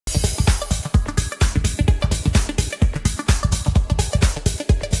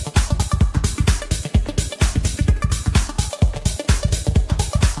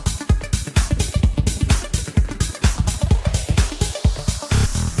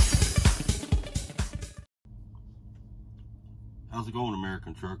How's it going,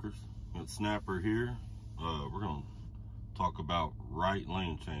 American truckers? Got Snapper here. We're going to talk about right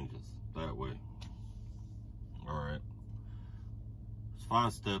lane changes that way. Alright. There's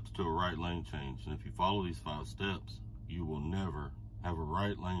 5 steps to a right lane change, and if you follow these 5 steps, you will never have a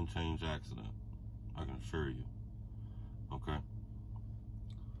right lane change accident. I can assure you. Okay?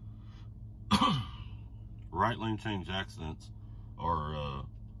 Right lane change accidents are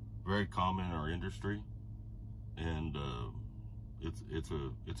very common in our industry, and it's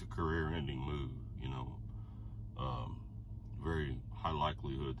a career-ending move. You know, very high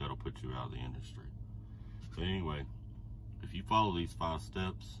likelihood that'll put you out of the industry. But anyway, if you follow these 5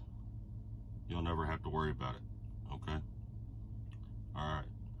 steps, you'll never have to worry about it. Okay. All right.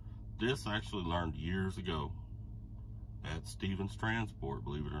 This I actually learned years ago at Stevens Transport,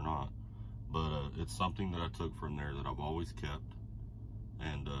 believe it or not. But it's something that I took from there that I've always kept.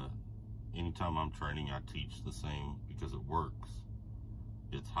 And anytime I'm training, I teach the same because it works.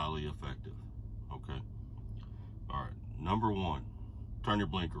 It's highly effective. Okay. All right. Number 1, turn your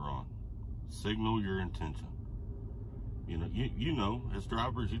blinker on. Signal your intention. You know, as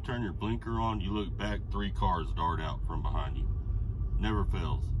drivers, you turn your blinker on, you look back, 3 cars dart out from behind you. Never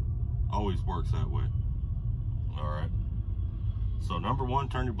fails. Always works that way. All right. So number 1,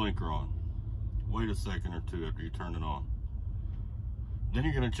 turn your blinker on. Wait a second or 2 after you turn it on. Then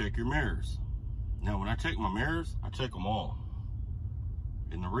you're going to check your mirrors. Now, when I check my mirrors, I check them all.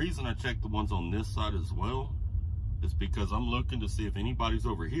 And the reason I check the ones on this side as well is because I'm looking to see if anybody's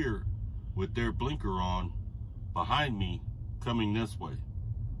over here with their blinker on behind me coming this way.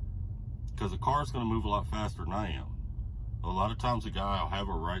 Because a car's going to move a lot faster than I am. A lot of times a guy will have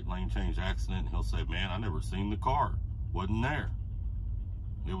a right lane change accident and he'll say, man, I never seen the car. Wasn't there.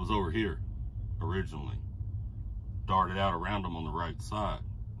 It was over here originally. Darted out around them on the right side.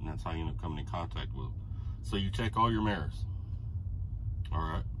 And that's how you end up coming in contact with them. So you check all your mirrors. All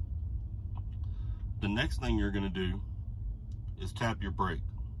right. The next thing you're going to do is tap your brake.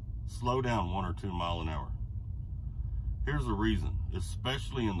 Slow down 1 or 2 miles an hour. Here's the reason,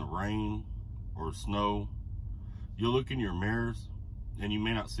 especially in the rain or snow, you'll look in your mirrors and you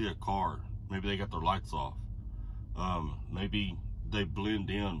may not see a car. Maybe they got their lights off. Maybe they blend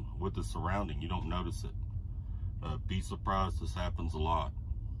in with the surrounding. You don't notice it. Be surprised, this happens a lot.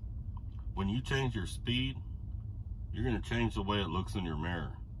 When you change your speed, you're going to change the way it looks in your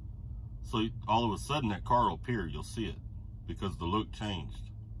mirror. So all of a sudden that car will appear, you'll see it because the look changed.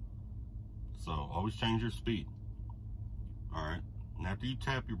 So always change your speed. All right. And after you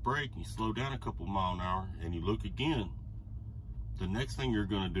tap your brake and you slow down a couple miles an hour and you look again, the next thing you're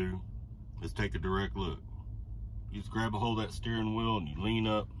going to do is take a direct look. You just grab a hold of that steering wheel and you lean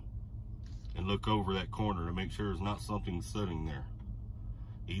up and look over that corner to make sure there's not something sitting there.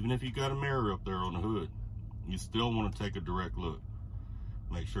 Even if you got a mirror up there on the hood, you still want to take a direct look.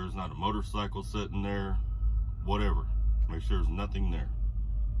 Make sure there's not a motorcycle sitting there, whatever. Make sure there's nothing there.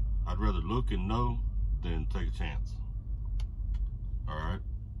 I'd rather look and know than take a chance. All right.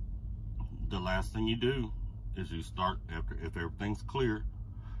 The last thing you do is you start, if everything's clear,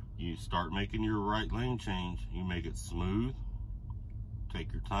 you start making your right lane change. You make it smooth,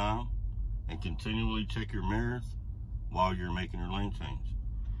 take your time, and continually check your mirrors while you're making your lane change.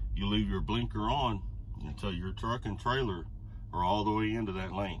 You leave your blinker on until your truck and trailer are all the way into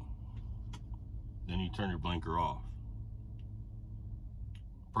that lane. Then you turn your blinker off.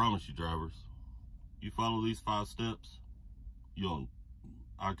 Promise you, drivers, you follow these 5 steps,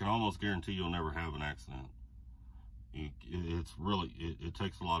 I can almost guarantee you'll never have an accident. It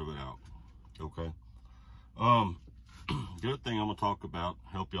takes a lot of it out. Okay. The other thing I'm gonna talk about,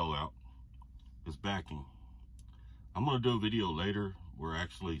 help y'all out, is backing. I'm gonna do a video later where I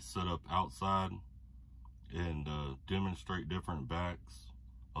actually set up outside and demonstrate different backs.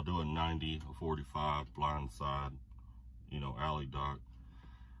 I'll do a 90, a 45, blind side, alley dock.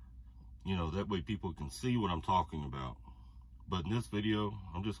 That way people can see what I'm talking about. But in this video,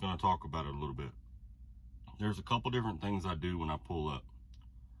 I'm just going to talk about it a little bit. There's a couple different things I do when I pull up.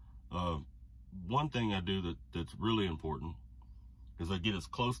 One thing I do that's really important is I get as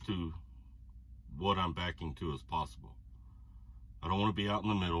close to what I'm backing to as possible. I don't want to be out in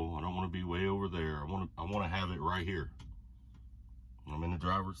the middle. I don't want to be way over there. I want to have it right here. When I'm in the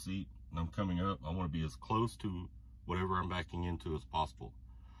driver's seat and I'm coming up, I want to be as close to whatever I'm backing into as possible.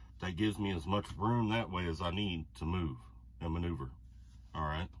 That gives me as much room that way as I need to move and maneuver. All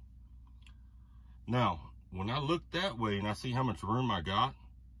right. Now, when I look that way and I see how much room I got,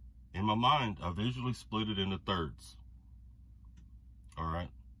 in my mind, I visually split it into thirds. All right.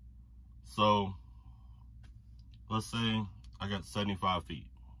 So let's say I got 75 feet.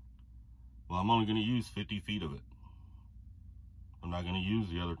 Well, I'm only going to use 50 feet of it. I'm not going to use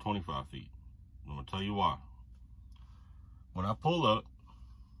the other 25 feet. I'm going to tell you why. When I pull up,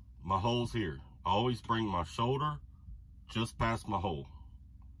 my hole's here. I always bring my shoulder just past my hole.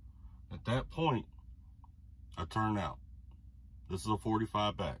 At that point, I turn out. This is a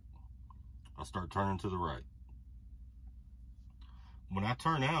 45 back. I start turning to the right. When I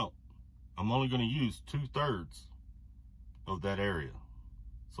turn out, I'm only going to use 2/3 of that area.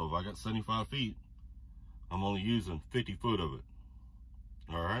 So if I got 75 feet, I'm only using 50 foot of it.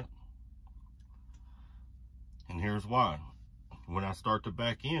 All right. And here's why. When I start to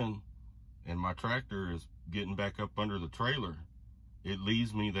back in and my tractor is getting back up under the trailer, it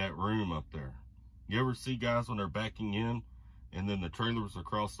leaves me that room up there. You ever see guys when they're backing in and then the trailer's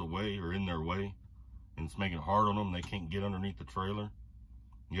across the way or in their way and it's making it hard on them, they can't get underneath the trailer?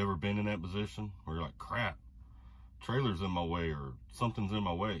 You ever been in that position where you're like, crap, trailer's in my way or something's in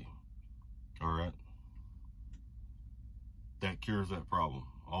my way? All right. That cures that problem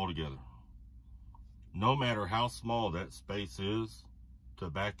altogether. No matter how small that space is to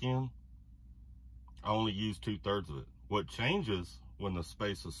back in, I only use 2/3 of it. What changes when the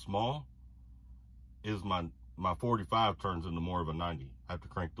space is small is my 45 turns into more of a 90. I have to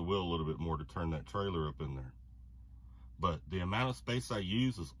crank the wheel a little bit more to turn that trailer up in there. But the amount of space I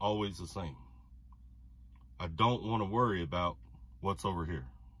use is always the same. I don't want to worry about what's over here.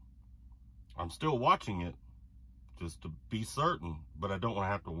 I'm still watching it just to be certain, but I don't want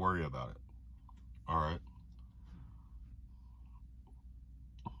to have to worry about it. All right.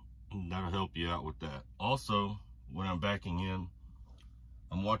 And that'll help you out with that. Also, when I'm backing in,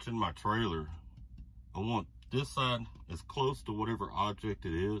 I'm watching my trailer. I want this side as close to whatever object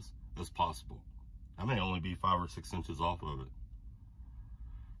it is as possible. I may only be 5 or 6 inches off of it.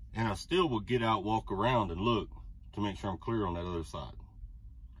 And I still will get out, walk around and look to make sure I'm clear on that other side.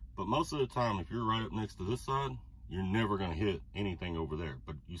 But most of the time, if you're right up next to this side, you're never going to hit anything over there,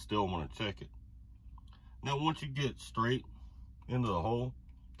 but you still want to check it. Now, once you get straight into the hole,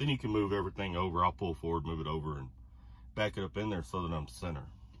 then you can move everything over. I'll pull forward, move it over, and back it up in there so that I'm center.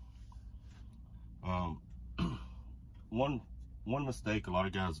 One mistake a lot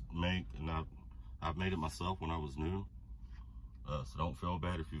of guys make, and I've made it myself when I was new, so don't feel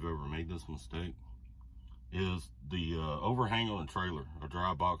bad if you've ever made this mistake, is the overhang on a trailer, a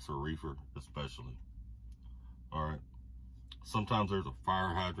dry box or a reefer especially. All right. Sometimes there's a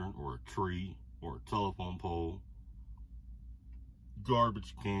fire hydrant or a tree or a telephone pole,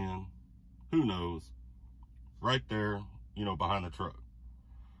 garbage can, who knows, right there, you know, behind the truck.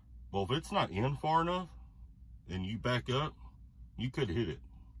 Well, if it's not in far enough and you back up, you could hit it.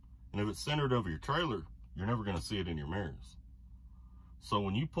 And if it's centered over your trailer, you're never going to see it in your mirrors. So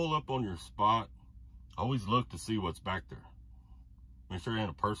when you pull up on your spot, always look to see what's back there. Make sure you have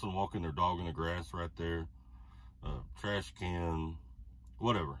a person walking their dog in the grass right there, a trash can,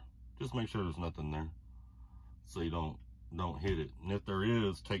 whatever. Just make sure there's nothing there so you don't hit it. And if there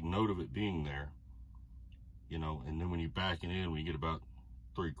is, take note of it being there, you know, and then when you're backing in, when you get about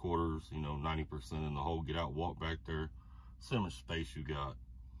 3/4, you know, 90% in the hole, get out, walk back there, see how much space you got.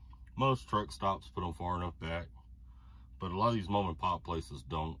 Most truck stops put them far enough back, but a lot of these mom and pop places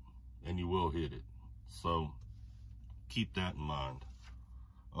don't, and you will hit it. So keep that in mind.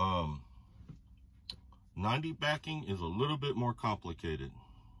 90 backing is a little bit more complicated.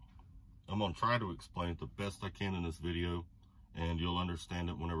 I'm going to try to explain it the best I can in this video, and you'll understand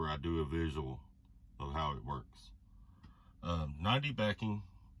it whenever I do a visual of how it works. 90 backing,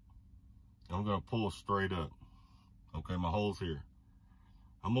 I'm going to pull straight up. Okay, my hole's here.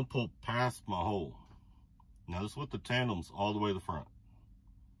 I'm going to pull past my hole. Now this is with the tandems all the way to the front.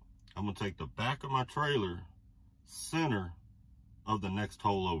 I'm going to take the back of my trailer center of the next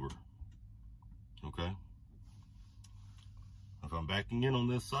hole over. Okay? If I'm backing in on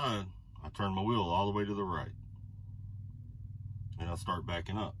this side, I turn my wheel all the way to the right. And I start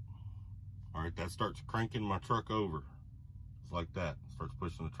backing up. All right, that starts cranking my truck over. It's like that. It starts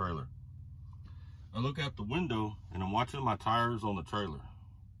pushing the trailer. I look out the window and I'm watching my tires on the trailer.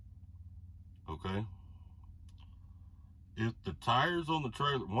 Okay? If the tires on the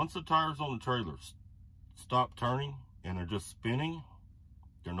trailer, once the tires on the trailer stop turning and they're just spinning,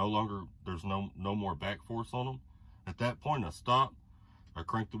 they're no longer, there's no more back force on them. At that point, I stop, I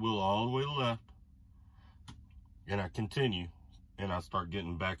crank the wheel all the way to the left, and I continue, and I start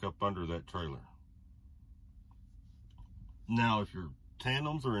getting back up under that trailer. Now, if your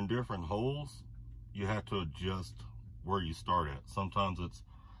tandems are in different holes, you have to adjust where you start at. Sometimes it's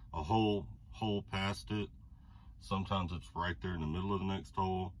a hole past it. Sometimes it's right there in the middle of the next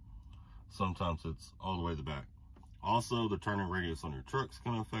hole. Sometimes it's all the way to the back. Also, the turning radius on your truck's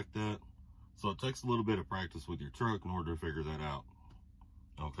going to affect that. So it takes a little bit of practice with your truck in order to figure that out.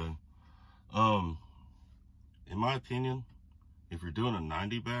 Okay. In my opinion, if you're doing a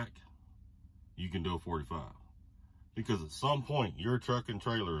 90 back, you can do a 45. Because at some point, your truck and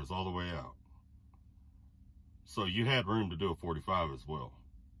trailer is all the way out. So you had room to do a 45 as well.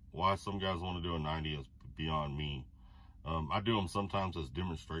 Why some guys want to do a 90 is beyond me. I do them sometimes as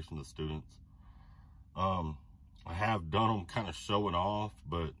demonstration to students. I have done them kind of showing off,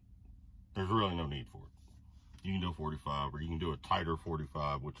 but there's really no need for it. You can do a 45, or you can do a tighter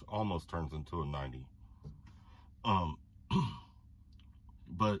 45, which almost turns into a 90.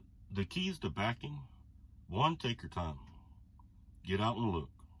 But the keys to backing, one, take your time. Get out and look.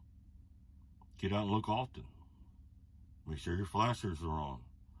 Get out and look often. Make sure your flashers are on.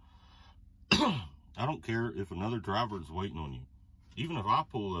 I don't care if another driver is waiting on you. Even if I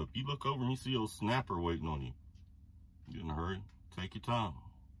pull up, you look over and you see old snapper waiting on you. Get in a hurry. Take your time.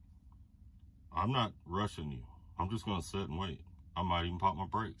 I'm not rushing you. I'm just going to sit and wait. I might even pop my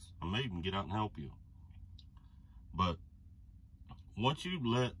brakes. I may even get out and help you. But once you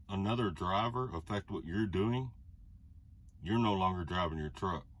let another driver affect what you're doing, you're no longer driving your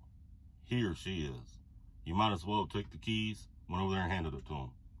truck. He or she is. You might as well take the keys, went over there and handed it to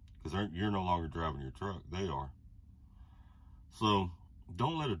them. Because you're no longer driving your truck. They are. So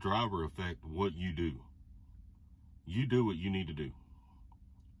don't let a driver affect what you do. You do what you need to do.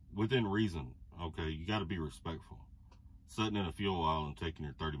 Within reason, okay? You got to be respectful. Sitting in a fuel aisle and taking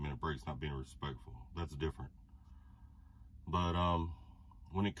your 30-minute breaks, not being respectful. That's different. But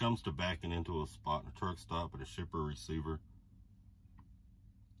when it comes to backing into a spot in a truck stop at a shipper receiver,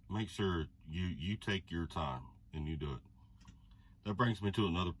 make sure you take your time and you do it. That brings me to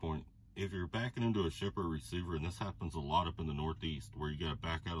another point. If you're backing into a shipper receiver, and this happens a lot up in the Northeast, where you got to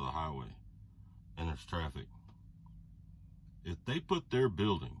back out of the highway and there's traffic, if they put their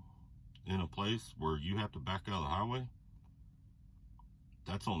building in a place where you have to back out of the highway,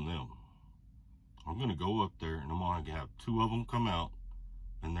 that's on them. I'm going to go up there and I'm going to have 2 of them come out,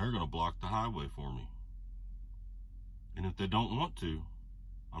 and they're going to block the highway for me. And if they don't want to,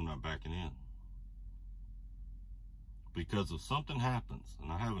 I'm not backing in. Because if something happens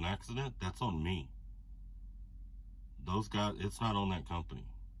and I have an accident, that's on me. Those guys, it's not on that company.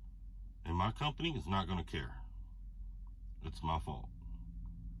 And my company is not going to care. It's my fault.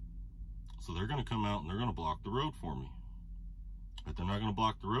 So they're going to come out and they're going to block the road for me. If they're not going to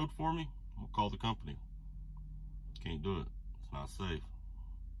block the road for me, I'll call the company. Can't do it. It's not safe.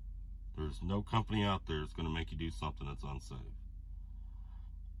 There's no company out there that's going to make you do something that's unsafe.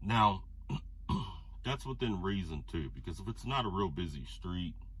 Now, that's within reason too, because if it's not a real busy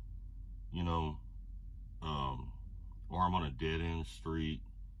street, you know, or I'm on a dead end street,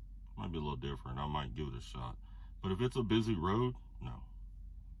 it might be a little different. I might give it a shot. But if it's a busy road, no.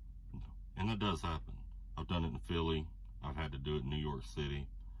 And that does happen. I've done it in Philly. I've had to do it in New York City.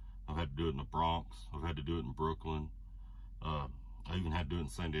 I've had to do it in the Bronx. I've had to do it in Brooklyn. I even had to do it in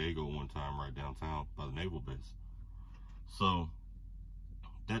San Diego one time, right downtown by the naval base. So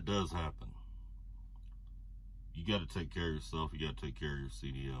that does happen. You got to take care of yourself. You got to take care of your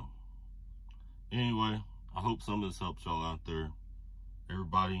CDL. Anyway, I hope some of this helps y'all out there.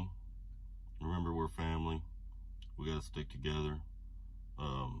 Everybody, remember we're family. We got to stick together.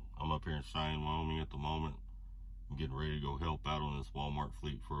 I'm up here in Cheyenne, Wyoming at the moment. I'm getting ready to go help out on this Walmart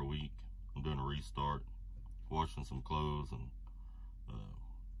fleet for a week. I'm doing a restart, washing some clothes, and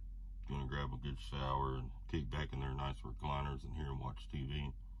going to grab a good shower and kick back in their nice recliners and here and watch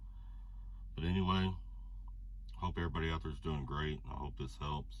TV. But anyway, hope everybody out there is doing great. I hope this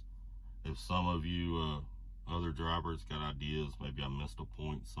helps. If some of you other drivers got ideas, maybe I missed a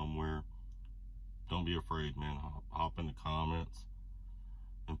point somewhere, don't be afraid, man. Hop in the comments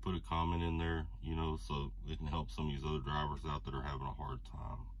and put a comment in there, you know, so it can help some of these other drivers out that are having a hard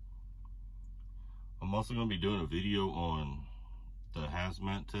time. I'm also going to be doing a video on the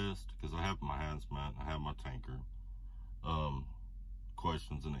hazmat test, because I have my hazmat, I have my tanker,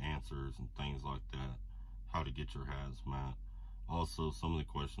 questions and answers and things like that, how to get your hazmat. Also, some of the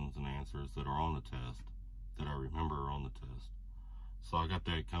questions and answers that are on the test that I remember are on the test. So I got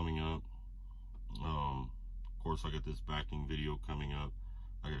that coming up. Of course, I got this backing video coming up.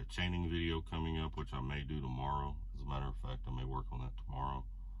 I got a chaining video coming up, which I may do tomorrow. As a matter of fact, I may work on that tomorrow.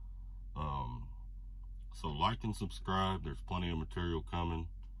 So like and subscribe. There's plenty of material coming.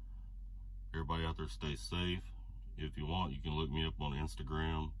 Everybody out there stay safe. If you want, you can look me up on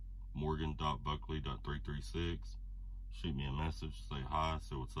Instagram, morgan.buckley.336. Shoot me a message, say hi,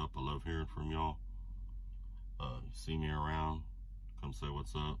 say what's up. I love hearing from y'all. You see me around, come say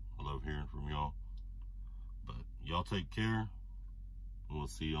what's up. I love hearing from y'all. But y'all take care, and we'll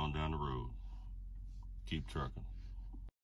see you on down the road. Keep trucking.